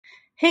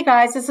Hey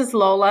guys, this is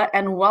Lola,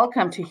 and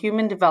welcome to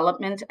Human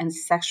Development and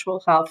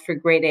Sexual Health for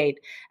Grade 8.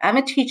 I'm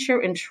a teacher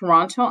in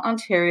Toronto,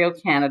 Ontario,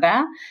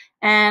 Canada,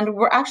 and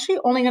we're actually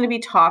only going to be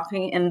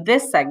talking in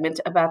this segment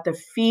about the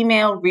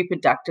female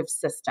reproductive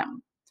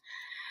system.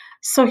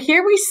 So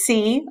here we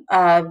see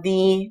on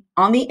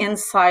the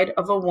inside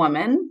of a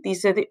woman.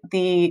 These are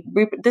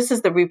this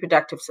is the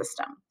reproductive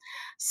system.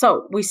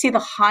 So we see the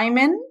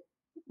hymen,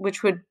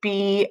 which would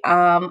be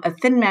a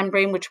thin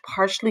membrane which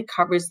partially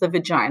covers the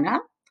vagina.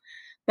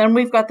 Then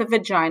we've got the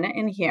vagina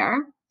in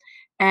here,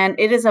 and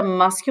it is a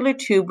muscular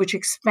tube which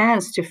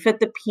expands to fit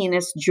the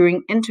penis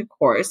during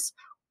intercourse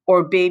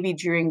or baby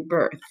during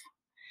birth.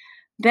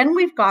 Then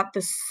we've got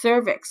the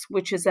cervix,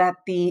 which is at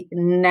the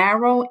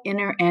narrow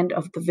inner end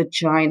of the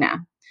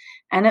vagina,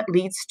 and it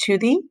leads to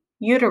the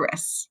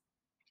uterus.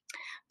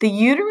 The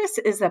uterus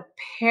is a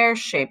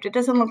pear-shaped. It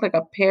doesn't look like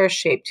a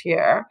pear-shaped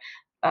here.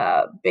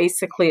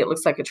 Basically, it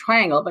looks like a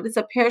triangle, but it's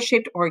a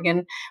pear-shaped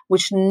organ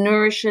which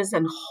nourishes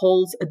and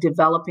holds a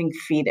developing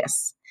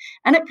fetus.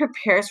 And it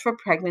prepares for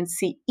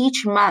pregnancy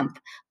each month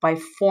by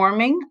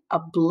forming a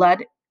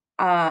blood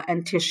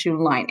and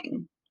tissue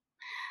lining.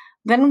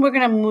 Then we're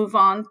going to move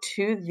on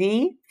to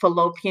the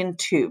fallopian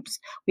tubes.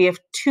 We have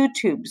two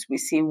tubes. We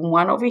see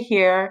one over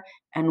here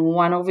and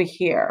one over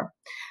here.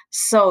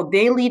 So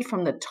they lead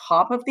from the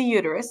top of the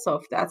uterus. So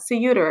if that's the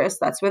uterus,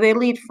 that's where they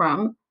lead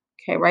from.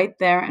 Okay, right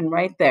there and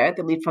right there.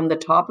 They lead from the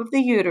top of the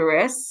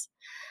uterus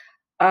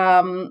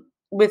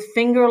with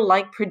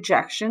finger-like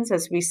projections,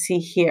 as we see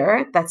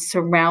here, that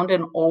surround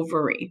an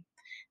ovary.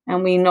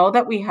 And we know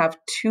that we have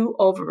two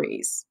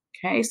ovaries.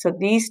 Okay, so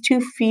these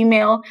two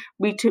female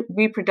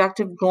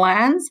reproductive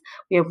glands,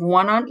 we have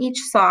one on each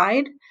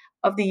side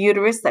of the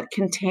uterus that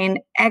contain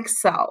egg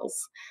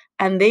cells.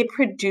 And they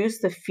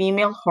produce the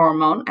female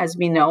hormone, as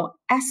we know,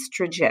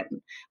 estrogen,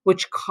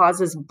 which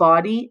causes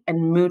body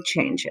and mood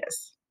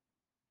changes.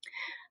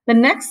 The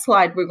next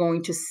slide we're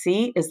going to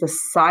see is the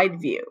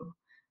side view.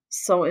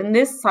 So in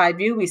this side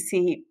view, we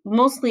see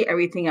mostly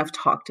everything I've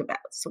talked about.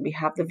 So we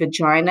have the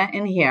vagina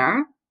in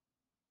here,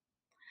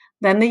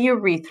 then the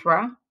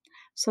urethra.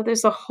 So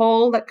there's a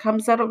hole that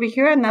comes out over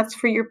here, and that's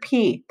for your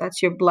pee.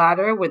 That's your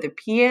bladder where the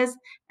pee is,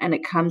 and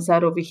it comes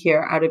out over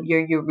here out of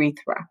your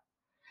urethra.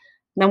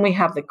 Then we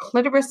have the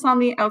clitoris on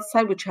the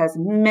outside, which has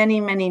many,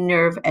 many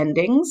nerve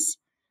endings.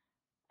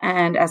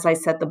 And as I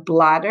said, the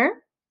bladder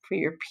for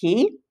your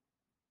pee.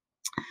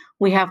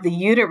 We have the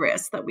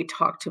uterus that we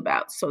talked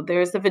about. So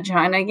there's the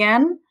vagina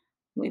again.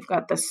 We've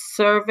got the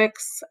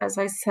cervix, as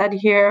I said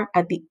here,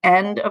 at the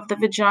end of the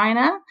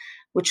vagina,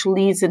 which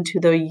leads into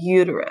the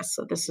uterus.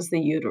 So this is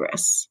the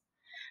uterus.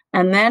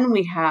 And then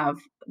we have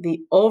the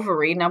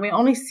ovary. Now we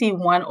only see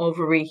one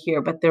ovary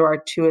here, but there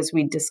are two, as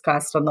we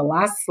discussed on the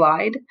last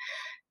slide.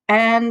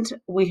 And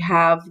we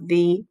have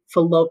the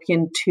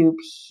fallopian tube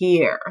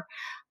here.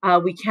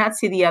 We can't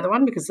see the other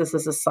one because this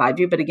is a side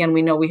view, but again,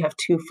 we know we have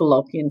two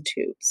fallopian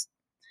tubes.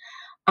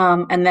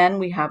 And then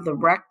we have the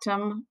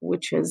rectum,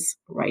 which is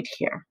right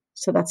here.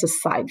 So that's a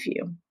side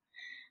view.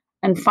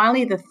 And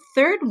finally, the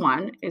third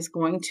one is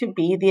going to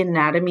be the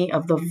anatomy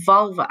of the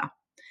vulva.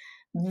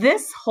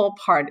 This whole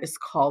part is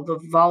called the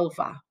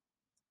vulva,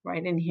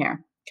 right in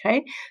here,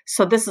 okay?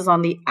 So this is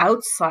on the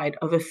outside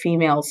of a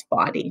female's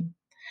body.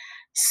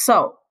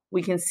 So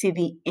we can see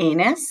the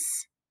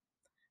anus,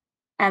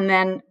 and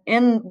then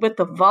with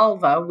the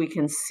vulva, we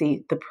can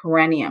see the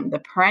perineum. The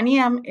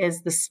perineum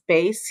is the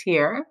space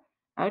here,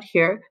 out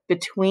here,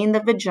 between the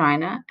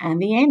vagina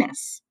and the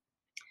anus.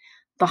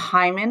 The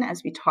hymen,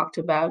 as we talked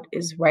about,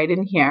 is right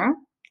in here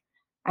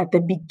at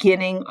the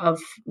beginning of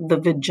the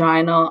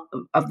vagina.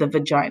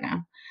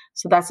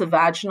 So that's a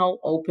vaginal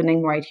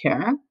opening right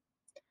here.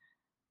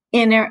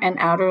 Inner and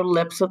outer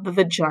lips of the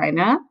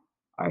vagina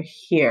are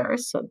here.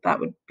 So that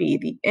would be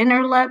the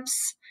inner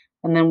lips,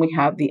 and then we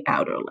have the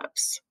outer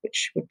lips,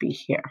 which would be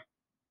here.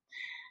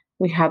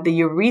 We have the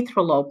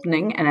urethral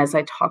opening, and as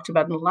I talked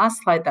about in the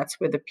last slide,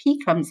 that's where the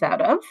pee comes out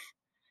of.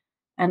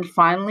 And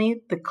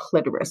finally, the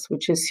clitoris,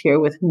 which is here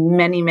with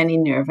many, many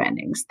nerve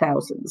endings,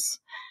 thousands.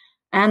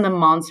 And the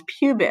mons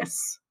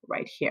pubis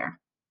right here.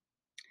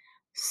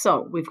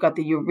 So we've got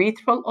the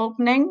urethral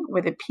opening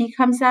where the pee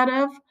comes out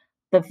of,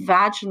 the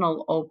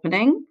vaginal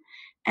opening,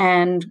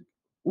 and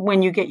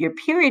when you get your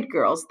period,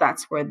 girls,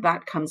 that's where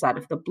that comes out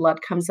of. The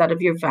blood comes out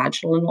of your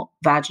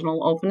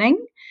vaginal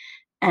opening.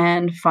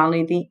 And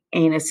finally, the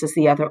anus is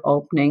the other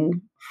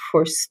opening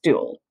for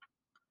stool.